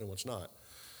important and what's not.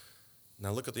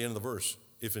 Now look at the end of the verse.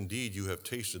 If indeed you have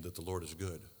tasted that the Lord is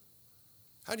good.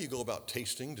 How do you go about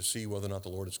tasting to see whether or not the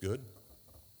Lord is good?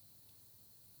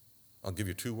 I'll give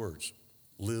you 2 words.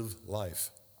 Live life.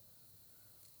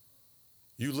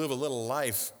 You live a little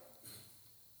life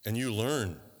and you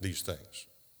learn these things,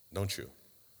 don't you?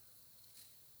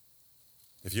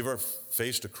 If you've ever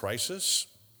faced a crisis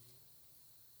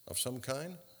of some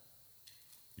kind,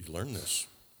 you learn this.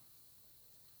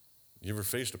 You ever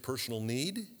faced a personal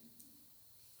need?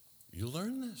 You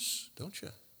learn this, don't you?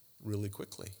 Really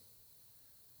quickly.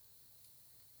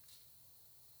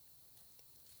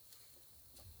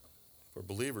 For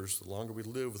believers, the longer we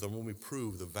live, the more we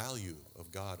prove the value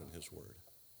of God and His Word.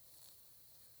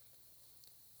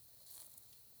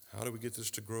 How do we get this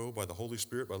to grow? By the Holy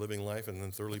Spirit, by living life, and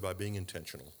then thirdly, by being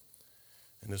intentional.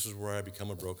 And this is where I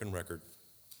become a broken record.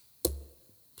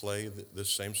 Play this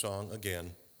same song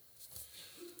again.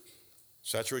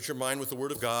 Saturate your mind with the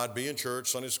Word of God. Be in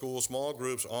church, Sunday school, small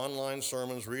groups, online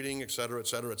sermons, reading, etc.,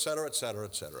 etc., etc., etc.,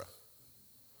 etc.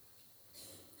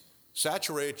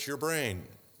 Saturate your brain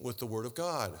with the Word of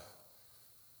God.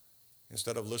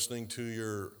 Instead of listening to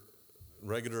your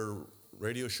regular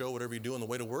radio show, whatever you do on the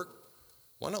way to work,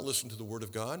 why not listen to the Word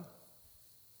of God?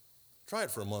 Try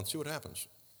it for a month, see what happens.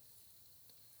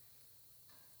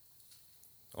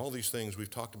 All these things we've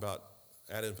talked about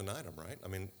ad infinitum, right? I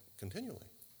mean, continually.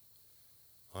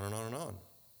 On and on and on.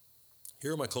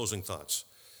 Here are my closing thoughts.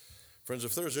 Friends,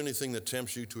 if there's anything that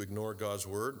tempts you to ignore God's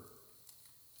Word,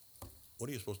 what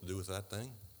are you supposed to do with that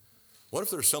thing? What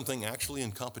if there's something actually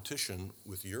in competition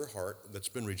with your heart that's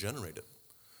been regenerated?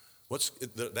 What's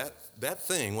that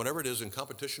thing, whatever it is, in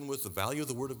competition with the value of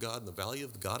the Word of God and the value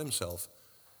of God Himself,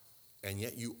 and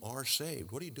yet you are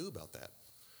saved? What do you do about that?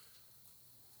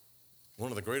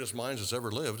 One of the greatest minds that's ever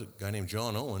lived, a guy named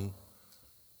John Owen,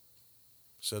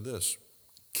 said this: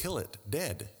 kill it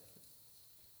dead.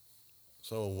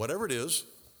 So whatever it is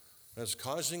that's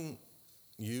causing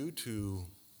you to,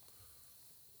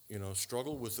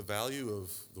 struggle with the value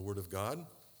of the Word of God,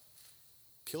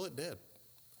 kill it dead.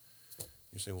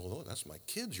 You say, well, that's my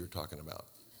kids you're talking about.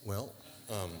 Well,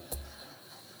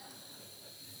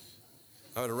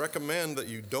 I would recommend that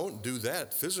you don't do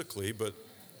that physically, but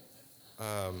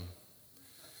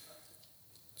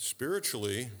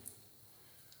spiritually,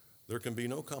 there can be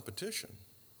no competition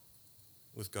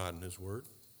with God and His Word.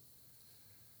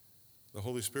 The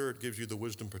Holy Spirit gives you the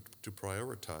wisdom to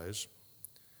prioritize.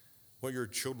 What your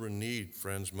children need,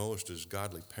 friends, most is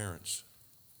godly parents.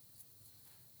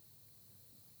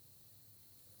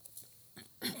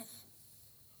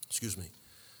 Excuse me.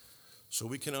 So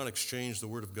we cannot exchange the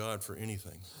Word of God for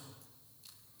anything.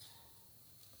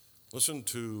 Listen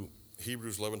to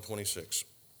Hebrews 11:26.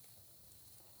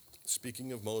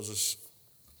 Speaking of Moses,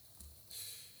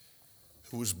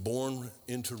 who was born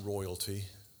into royalty.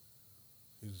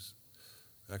 He's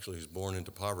born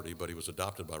into poverty, but he was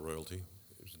adopted by royalty.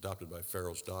 He was adopted by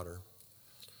Pharaoh's daughter.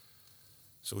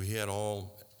 So he had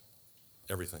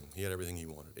everything. He had everything he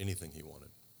wanted, anything he wanted.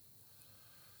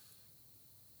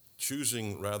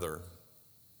 Choosing, rather,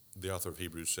 the author of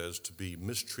Hebrews says, to be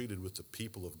mistreated with the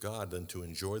people of God than to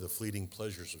enjoy the fleeting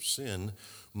pleasures of sin,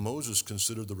 Moses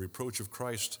considered the reproach of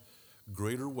Christ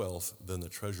greater wealth than the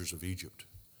treasures of Egypt.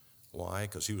 Why?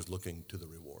 Because he was looking to the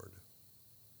reward.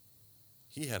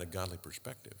 He had a godly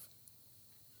perspective.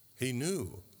 He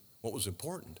knew what was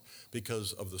important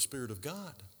because of the Spirit of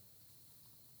God.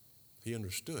 He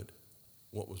understood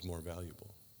what was more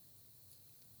valuable.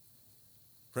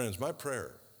 Friends, my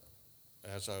prayer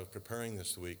as I was preparing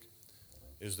this week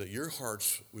is that your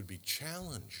hearts would be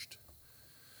challenged,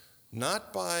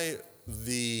 not by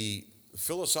the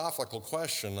philosophical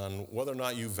question on whether or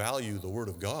not you value the Word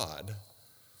of God,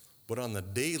 but on the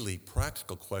daily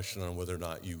practical question on whether or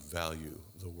not you value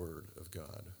the Word of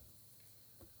God.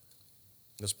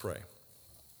 Let's pray.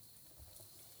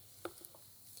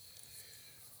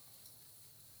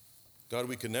 God,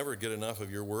 we can never get enough of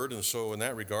your Word, and so in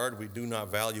that regard, we do not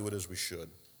value it as we should.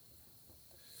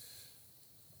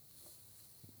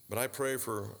 But I pray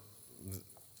for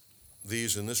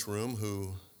these in this room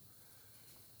who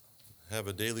have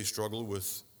a daily struggle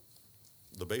with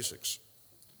the basics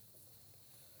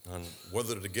on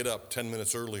whether to get up 10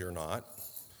 minutes early or not,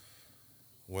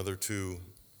 whether to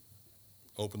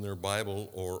open their Bible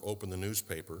or open the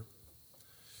newspaper,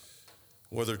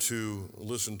 whether to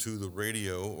listen to the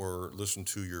radio or listen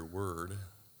to your word.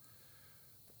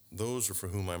 Those are for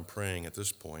whom I'm praying at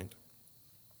this point.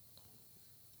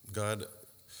 God,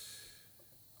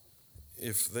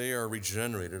 if they are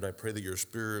regenerated, I pray that your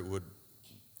Spirit would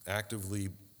actively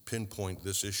pinpoint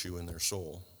this issue in their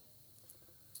soul,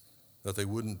 that they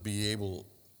wouldn't be able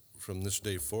from this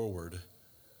day forward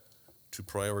to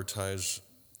prioritize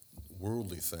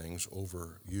worldly things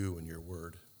over you and your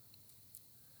word.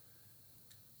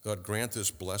 God, grant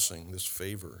this blessing, this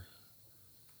favor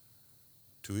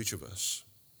to each of us,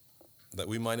 that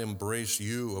we might embrace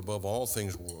you above all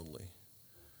things worldly,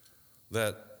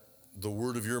 that the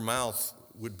word of your mouth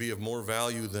would be of more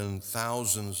value than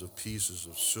thousands of pieces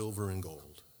of silver and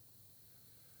gold.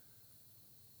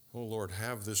 Oh Lord,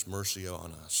 have this mercy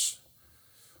on us.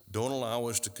 Don't allow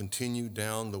us to continue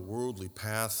down the worldly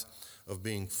path of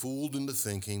being fooled into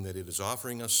thinking that it is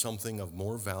offering us something of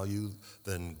more value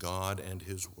than God and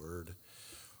his word.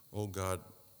 Oh God,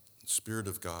 Spirit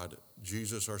of God,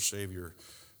 Jesus our Savior,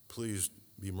 please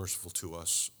be merciful to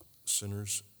us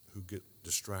sinners who get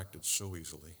distracted so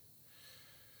easily.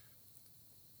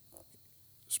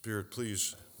 Spirit,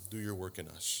 please do your work in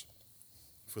us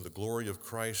for the glory of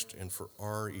Christ and for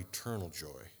our eternal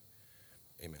joy.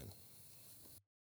 Amen.